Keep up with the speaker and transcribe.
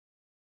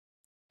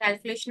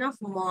calculation of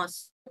mass.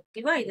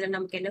 ஓகேவா? இதுல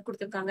நமக்கு என்ன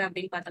கொடுத்திருக்காங்க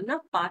அப்படின்னு பார்த்தோம்னா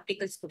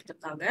particles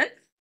கொடுத்திருக்காங்க.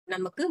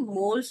 நமக்கு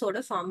moles ஓட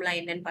ஃபார்முலா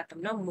என்னன்னு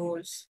பார்த்தோம்னா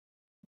moles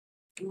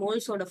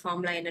ஓட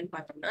ஃபார்முலா என்னன்னு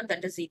பார்த்தோம்னா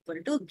that is equal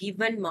to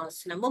given mass.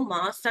 நம்ம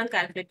mass தான்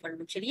கால்குலேட்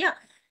பண்ணணும். சரியா?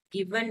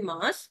 given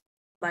mass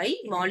by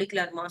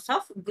molecular mass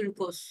of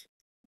glucose.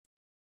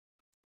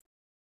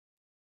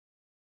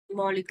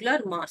 molecular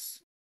mass.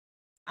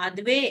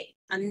 அதுவே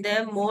அந்த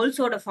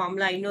மோல்ஸோட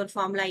ஃபார்முலா இன்னொரு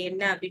ஃபார்முலா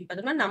என்ன அப்படின்னு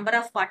பார்த்தோம்னா நம்பர்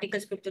ஆஃப்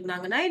பார்ட்டிகல்ஸ்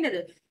கொடுத்துருந்தாங்கன்னா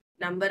என்னது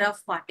number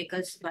of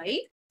particles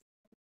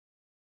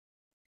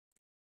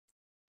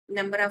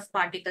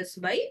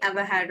by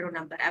அவஹாட்ரோ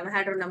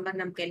number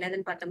நமக்கு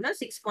என்னதுன்னு பார்த்தோம்னா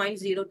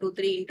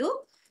 6.023 into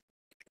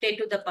 10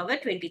 to the power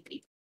 23.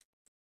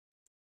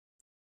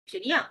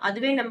 சரியா?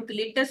 அதுவே நமக்கு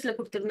லிட்டர்ஸ்ல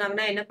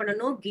கொடுத்துருந்தாங்கன்னா என்ன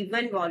பண்ணணும்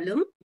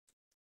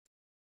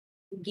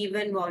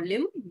given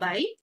volume by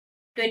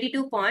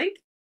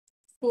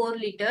 22.4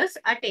 liters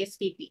at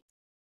STP.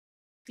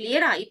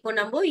 கிளியரா? இப்போ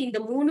நம்ம இந்த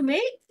மூணுமே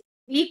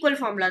ஈக்குவல்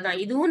ஃபார்முலா தான்.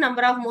 இதுவும்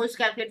நம்பர் ஆஃப் மோல்ஸ்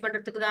கால்குலேட்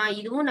பண்றதுக்கு தான்,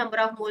 இதுவும்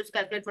நம்பர் ஆஃப் மோல்ஸ்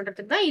கால்குலேட்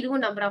பண்றதுக்கு தான்,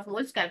 இதுவும் நம்பர் ஆஃப்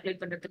மோல்ஸ்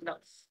கால்குலேட் பண்றதுக்கு தான்.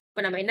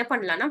 இப்போ நம்ம என்ன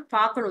பண்ணலாம்னா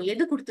பார்க்கணும்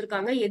எது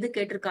கொடுத்துருக்காங்க எது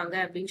கேட்டிருக்காங்க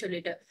அப்படின்னு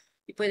சொல்லிட்டு.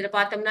 இப்போ இதுல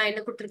பார்த்தோம்னா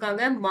என்ன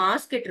கொடுத்துருக்காங்க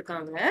மாஸ்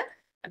கேட்டிருக்காங்க.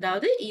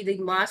 அதாவது இது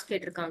மாஸ்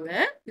கேட்டிருக்காங்க.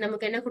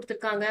 நமக்கு என்ன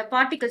கொடுத்துருக்காங்க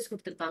பார்ட்டிகல்ஸ்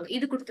கொடுத்துருக்காங்க.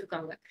 இது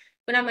கொடுத்துருக்காங்க.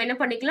 இப்போ நம்ம என்ன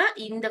பண்ணிக்கலாம்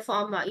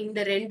இந்த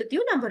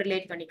ரெண்டுத்தையும் நம்ம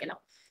ரிலேட்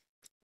பண்ணிக்கலாம்.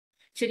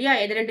 சரியா?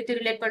 எது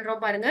ரெண்டுத்தையும் ரிலேட்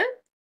பண்றோம் பாருங்க.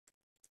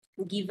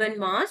 given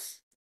mass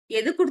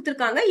எது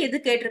கொடுத்திருக்காங்க எது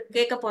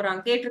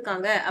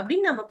கேட்டிருக்காங்க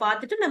அப்படின்னு நம்ம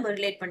பார்த்துட்டு நம்ம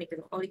ரிலேட்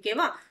பண்ணிக்கணும்.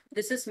 ஓகேவா?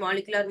 this is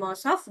molecular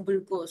mass of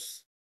glucose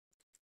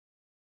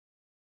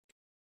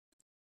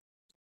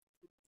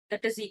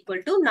that is equal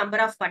to number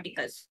of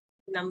particles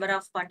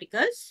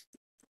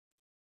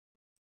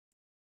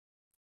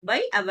by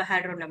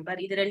Avogadro number.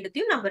 இது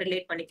ரெண்டுத்தையும் நம்ம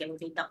ரிலேட் பண்ணிக்கணும்.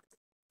 இதுதான்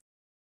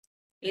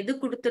எது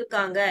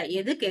கொடுத்திருக்காங்க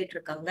எது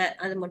கேட்டிருக்காங்க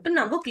அது மட்டும்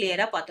நம்ம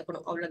கிளியரா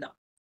பார்த்துக்கணும். அவ்வளவுதான்.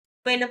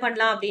 இப்போ என்ன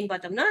பண்ணலாம் அப்படின்னு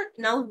பார்த்தோம்னா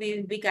now we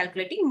will be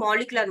calculating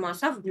molecular mass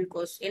of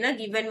glucose. ஏன்னா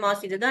given mass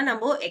இதுதான்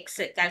நம்ம x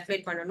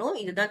கால்குலேட் பண்ணணும்.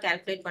 இதுதான்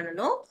கால்குலேட்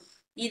பண்ணணும்.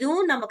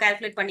 இதுவும் நம்ம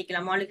கால்குலேட்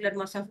பண்ணிக்கலாம். molecular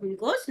mass of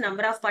glucose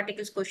number of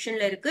particles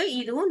கொஸ்டின்ல இருக்கு.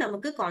 இதுவும்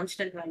நமக்கு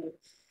கான்ஸ்டன்ட் வேல்யூ.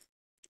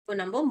 இப்போ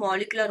நம்ம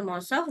molecular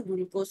mass of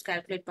glucose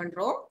calculate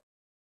பண்றோம்.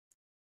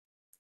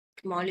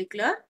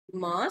 molecular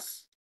mass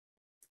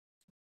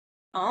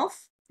of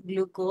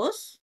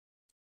glucose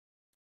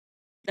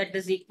that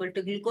is equal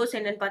to glucose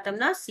என்னன்னு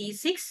பார்த்தோம்னா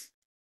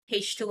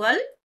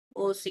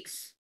C6H12O6.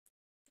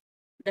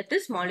 that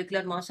is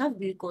molecular mass of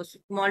glucose.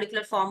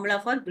 molecular formula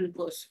for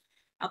glucose.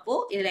 அப்போ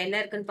இதுல என்ன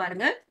இருக்குன்னு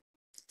பாருங்க.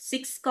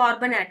 6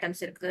 carbon atoms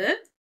இருக்கு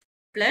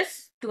plus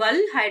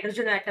 12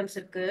 hydrogen atoms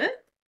இருக்கு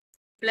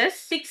plus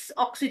 6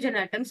 oxygen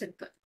atoms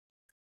இருக்கு.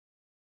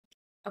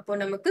 அப்போ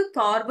நமக்கு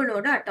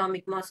கார்பனோட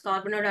அட்டாமிக் மாஸ்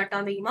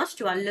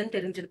 12ன்னு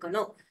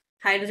தெரிஞ்சிருக்கணும்.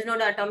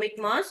 ஹைட்ரஜனோட அட்டாமிக்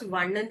மாஸ்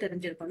 1ன்னு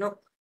தெரிஞ்சிருக்கணும்.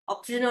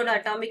 ஆக்சிஜனோட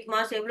அட்டாமிக்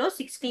மாஸ் எவ்வளோ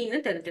 16ன்னு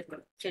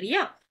தெரிஞ்சிருக்கணும்.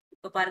 சரியா?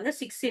 இப்போ பாருங்க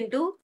 6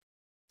 into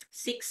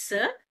 6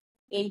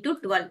 into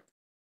 12.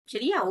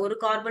 சரியா? ஒரு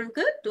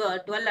கார்பனுக்கு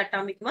 12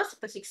 அட்டாமிக் மாஸ்.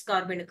 இப்போ 6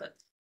 கார்பனுக்கு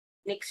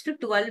next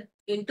 12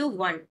 into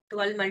 1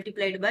 12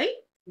 multiplied by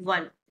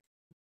 1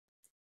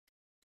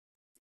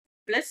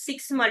 plus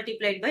 6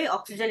 multiplied by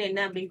oxygen என்ன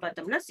அப்படின்னு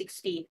பார்த்தோம்னா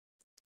 16.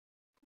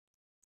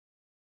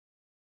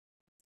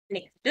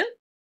 next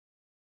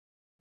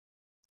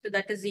so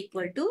that is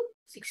equal to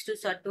 6 to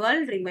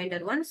 12 remainder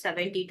 1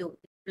 72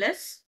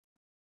 plus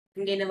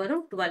இங்க என்ன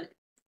வரும் 12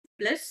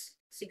 plus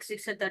 6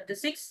 6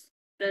 36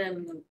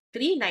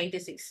 3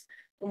 96.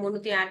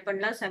 மூணுத்தையும் ஆட்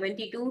பண்ணலாம்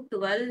 72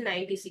 12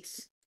 96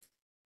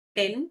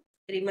 10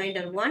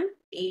 remainder 1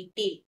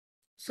 80.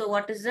 so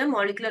what is the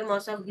molecular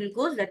mass of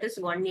glucose? that is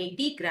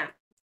 180 gram.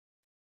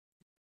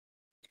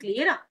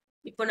 clear?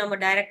 இப்போ நம்ம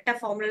டைரக்டா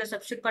ஃபார்முலால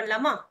சப்ஸ்டிட்யூட்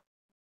பண்ணலாமா?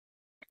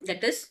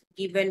 that is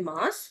given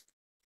mass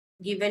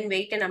given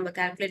weight நம்ம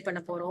கால்குலேட் பண்ண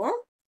போறோம்.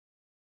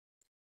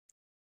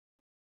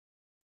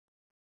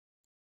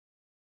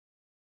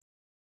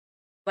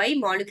 by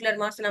molecular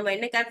mass நம்ம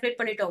என்ன கால்குலேட்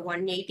பண்ணிட்டோம்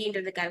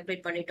 180ன்றது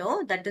கால்குலேட் பண்ணிட்டோம்.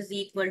 that is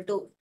equal to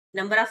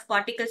number of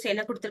particles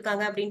என்ன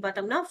கொடுத்திருக்காங்க அப்படின்னு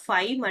பார்த்தோம்னா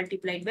 5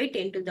 multiplied by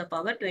 10 to the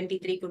power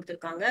 23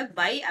 கொடுத்திருக்காங்க.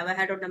 by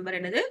Avogadro number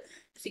என்னது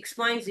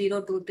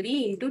 6.023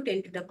 into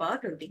 10 to the power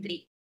 23.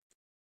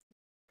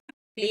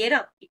 கிளியரா?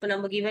 இப்போ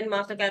நம்ம given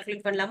mass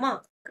கால்குலேட் பண்ணலாமா?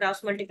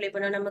 கிராஸ் மல்டிப்ளை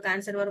பண்ணா நமக்கு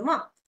ஆன்சர் வருமா?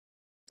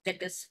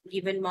 that is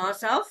given mass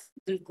of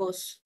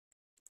glucose.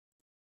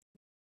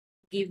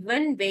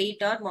 given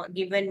weight or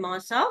given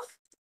mass of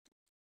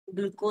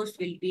glucose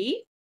will be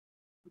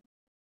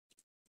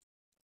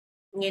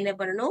இங்க என்ன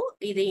பண்ணணும்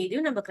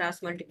இதையும் நம்ம கிராஸ்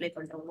மல்டிப்ளை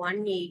பண்றோம்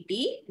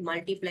 180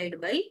 multiplied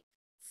by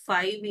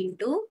 5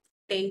 into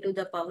 10 to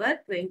the power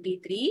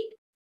 23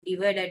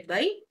 divided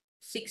by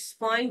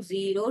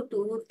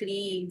 6.023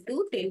 into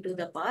 10 to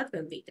the power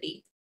 23.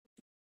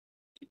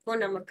 இப்போ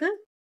நமக்கு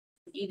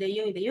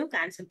இதையும்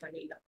கேன்சல்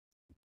பண்ணிடலாம்.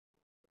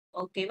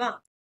 ஓகேவா?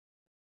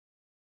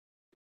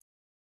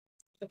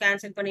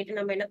 கேன்சல் பண்ணிட்டு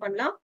நம்ம என்ன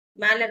பண்ணலாம்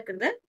மேல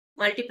இருக்கிறத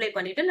மல்டிப்ளை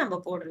பண்ணிட்டு நம்ம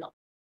போடலாம்.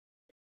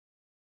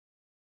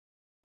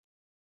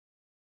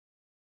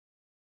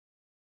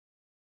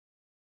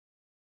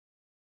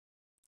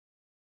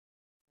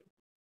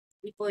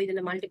 இப்போ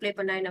இதுல மல்டிப்ளை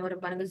பண்ணா என்ன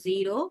வரும் பாருங்க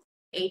 0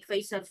 8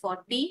 5s are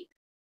 40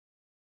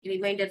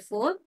 ரிமைண்டர்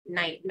 4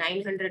 9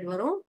 900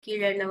 வரும்.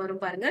 கீழே என்ன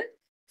வரும் பாருங்க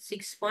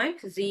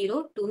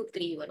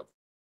 6.023 வரும்.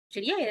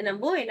 சரியா? இதை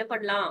நம்ம என்ன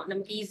பண்ணலாம்,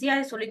 நமக்கு ஈஸியா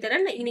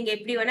சொல்லித்தரேன், நீங்க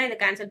எப்படி வேணா இதை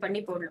கேன்சல்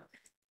பண்ணி போடலாம்.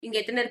 இங்க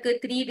எத்தனை இருக்கு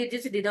 3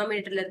 டிஜிட்ஸ்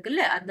டினாமினேட்டர்ல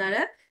இருக்குல்ல, அதனால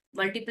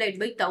மல்டிப்ளைட்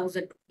பை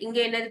 1000. இங்க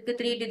என்ன இருக்கு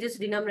 3 டிஜிட்ஸ்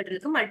டினாமினேட்டர்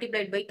இருக்கு,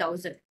 மல்டிப்ளைட் பை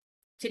 1000.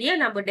 சரியா?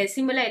 நம்ம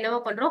டெசிமலா என்னவா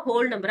பண்றோம்,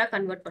 ஹோல் நம்பரா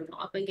கன்வெர்ட்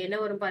பண்றோம். அப்ப இங்க என்ன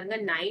வரும் பாருங்க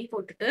 9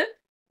 போட்டுட்டு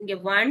இங்க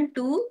 1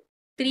 2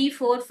 3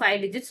 4 5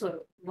 டிஜிட்ஸ்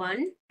வரும்.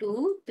 1 2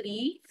 3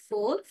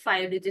 4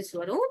 5 டிஜிட்ஸ்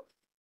வரும்.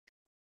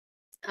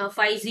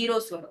 5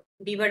 zeros வரும்.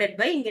 டிவைடட்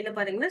பை இங்க என்ன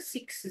பாருங்கன்னா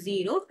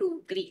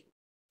 6023.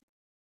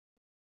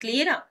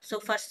 கிளியரா? சோ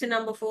ஃபர்ஸ்ட்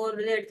நம்ம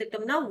 4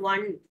 எடுத்துட்டோம்னா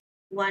 1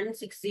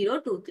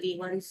 16023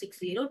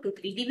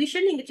 16023.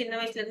 டிவிஷன் நீங்க சின்ன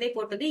வயசுல இருந்தே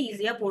போட்டது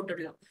ஈஸியா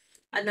போட்டுடலாம்.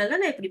 அதனால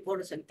நான் இப்படி போட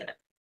சொல்லித்தரேன்.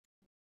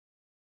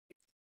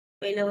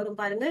 இப்ப என்ன வரும்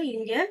பாருங்க,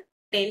 இங்க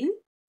 10,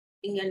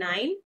 இங்க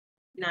 9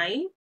 9,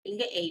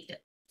 இங்க 8.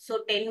 So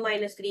 10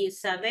 minus 3 is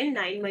 7,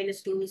 9 minus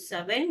 2 is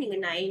 7, இங்க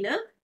 9,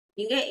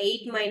 இங்க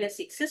 8 minus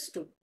 6 is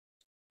 2.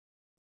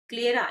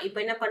 கிளியரா? இப்ப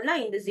என்ன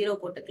பண்ணலாம், இந்த 0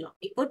 போட்டுக்கலாம்.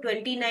 இப்போ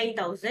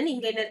 29,000,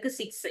 இங்க என்ன இருக்கு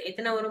 6.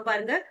 எத்தனை வரும்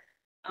பாருங்க,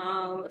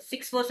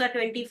 6 4s are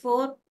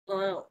 24,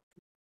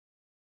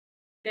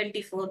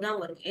 24 தான்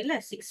வரும் இல்ல,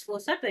 6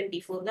 4s are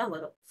 24 தான்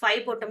வரும்.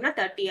 5 போட்டோம்னா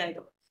 30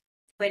 ஆயிடும்.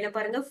 இப்ப என்ன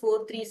பாருங்க 4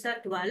 3s are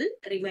 12,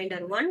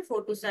 reminder 1,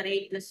 4 2s are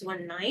 8 plus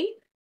 1 9,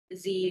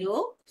 0,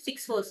 6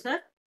 4s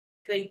are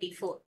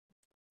 24.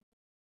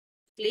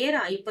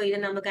 கிளியரா? இப்போ இதை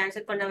நம்ம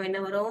கேன்சல் பண்ணா என்ன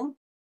வரும்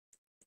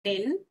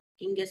 10,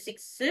 இங்க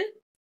 6.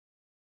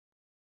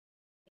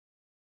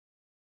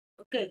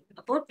 ஓகே,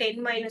 அப்போ 10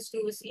 minus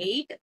 2 is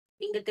 8.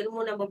 இங்க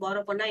திரும்ப நம்ம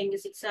borrow பண்ணா இங்க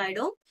 6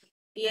 ஆயிடும்.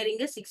 here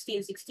இங்க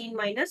 16, 16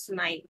 minus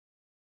 9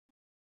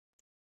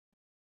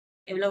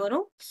 எவ்வளவு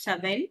வரும்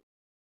 7,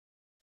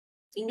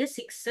 இங்க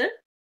 6.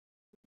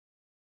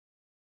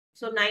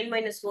 so 9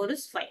 minus 4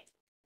 is 5.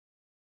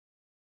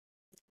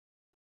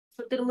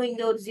 so திரும்ப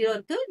இங்க ஒரு 0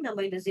 இருக்கு,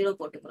 நம்ம இந்த 0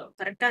 போட்டுக்கிறோம்.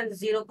 கரெக்டா இந்த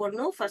 0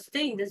 போடணும். ஃபர்ஸ்ட்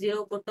இந்த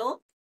 0 போட்டோம்,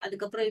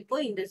 அதுக்கப்புறம் இப்போ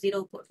இந்த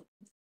 0 போட்டோம்.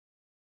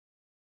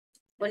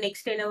 இப்போ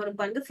நெக்ஸ்ட் என்ன வரும்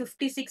பாருங்க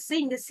 56,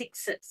 இங்க 6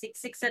 6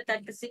 6 are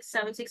 36,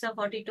 7 6 are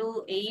 42,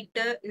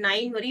 8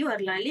 9 வரையும்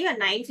வரலாம் இல்லையா,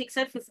 9 6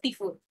 are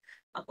 54.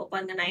 அப்போ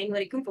பாருங்க 9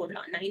 வரைக்கும்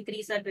போடலாம். 9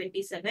 3s are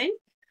 27,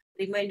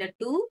 reminder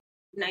 2,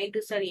 9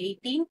 2s are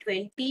 18,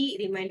 20,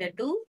 reminder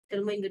 2,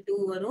 திரும்ப இங்க 2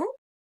 வரும்.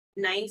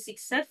 9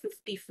 6 are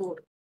 54.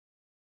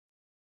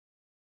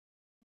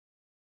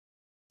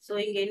 சோ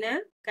இங்க என்ன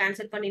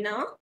கேன்சல் பண்ணினா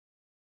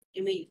ஐ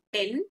மீன்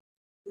 10,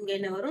 இங்க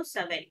என்ன வரும்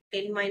 7.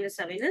 10 minus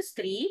 7 is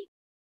 3.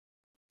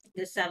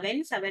 The 7,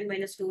 7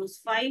 minus 2 is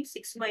 5,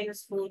 6 minus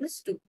 4 is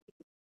 2.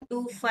 2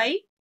 5,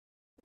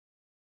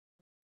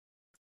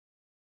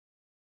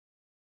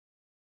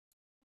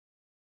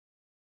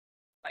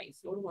 5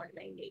 4 1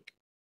 9 8.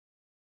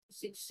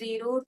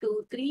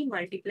 6023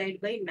 multiplied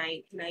by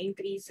 9. 9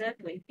 3s are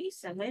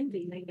 27,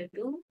 remainder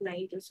 2,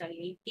 9 2s are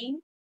 18.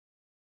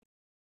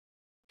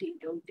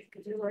 Don't take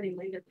it,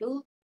 remainder 2.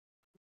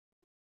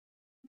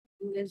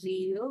 The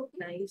 0,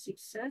 9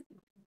 6 are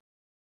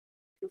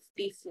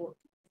 54.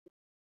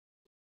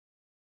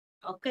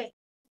 Okay.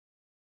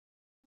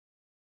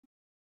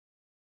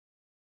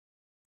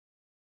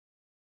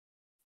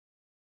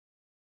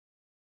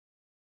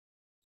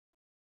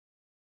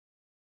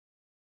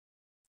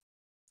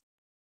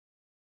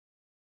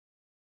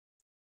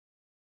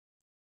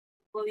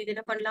 இப்போ இது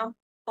என்ன பண்ணலாம்,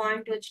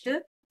 பாயிண்ட் வச்சுட்டு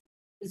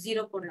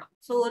 0 போடலாம்.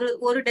 சோ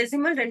ஒரு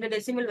டெசிமல் 2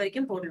 டெசிமல்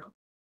வரைக்கும் போடலாம்.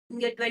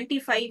 இங்க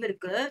 25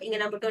 இருக்கு, இங்க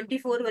நம்ம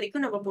 24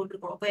 வரைக்கும் நம்ம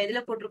போட்டிருக்கோம். அப்ப எதுல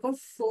போட்டிருக்கோம்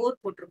 4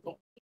 போட்டிருக்கோம்.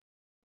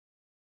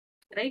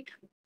 ரைட்?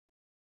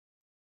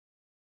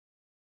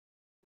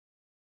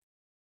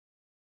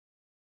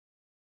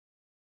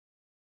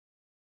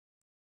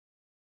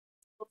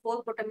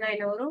 4 போட்டோம்னா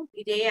என்ன வரும்,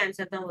 இதே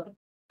ஆன்சர் தான் வரும்.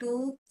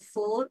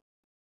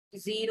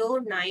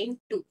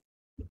 24092.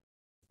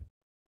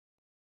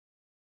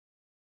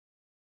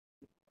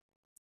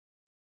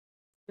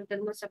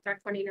 திரும்ப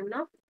சப்ட்ராக்ட் பண்ணினோம்னா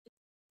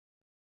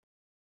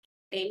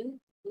 10,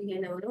 இங்க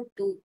என்ன வரும்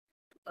 2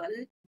 12,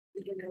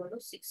 இங்க என்ன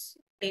வரும் 6.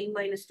 10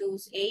 minus 2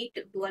 is 8,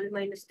 12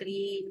 minus 3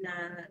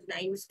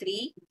 9 is 3,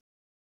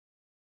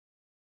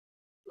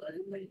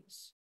 12 minus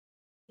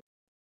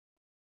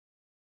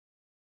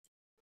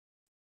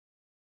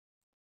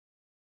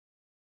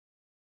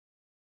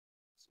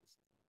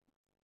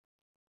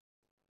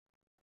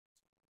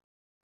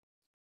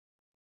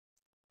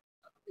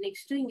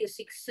next இங்க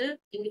 6,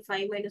 இங்க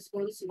 5 minus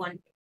 4 is 1.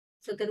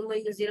 சோ திரும்ப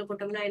இங்க 0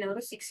 போட்டோம்னா என்ன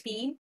வரும்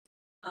 16,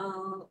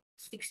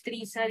 6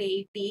 3s are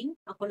 18.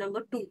 அப்போ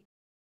நம்பர்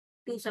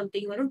 2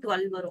 something வரும்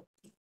 12 வரும்.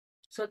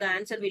 So the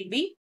answer will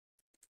be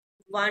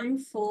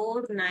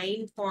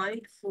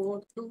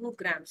 149.42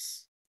 grams.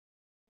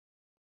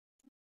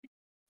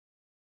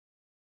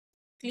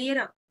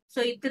 கிளியரா? சோ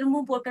இது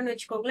திரும்ப போட்டோன்னு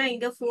வச்சுக்கோங்களேன்,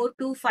 இங்க 4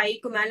 to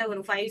 5க்கு மேல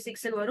வரும், 5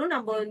 6 வரும்.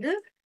 நம்ம வந்து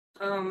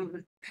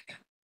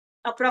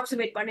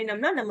அப்ராக்சிமேட்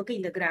பண்ணினோம்னா நமக்கு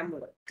இந்த கிராம்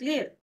வரும்.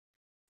 கிளியர்?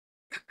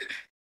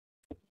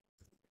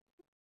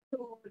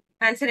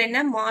 Answer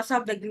என்ன? Mass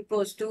of the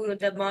glucose.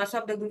 The mass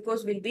of the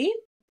glucose will be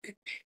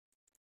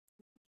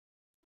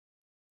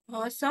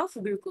mass of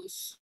glucose.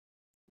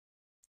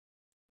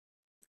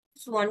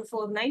 It's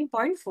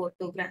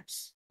 149.42 grams.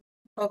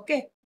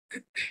 Okay.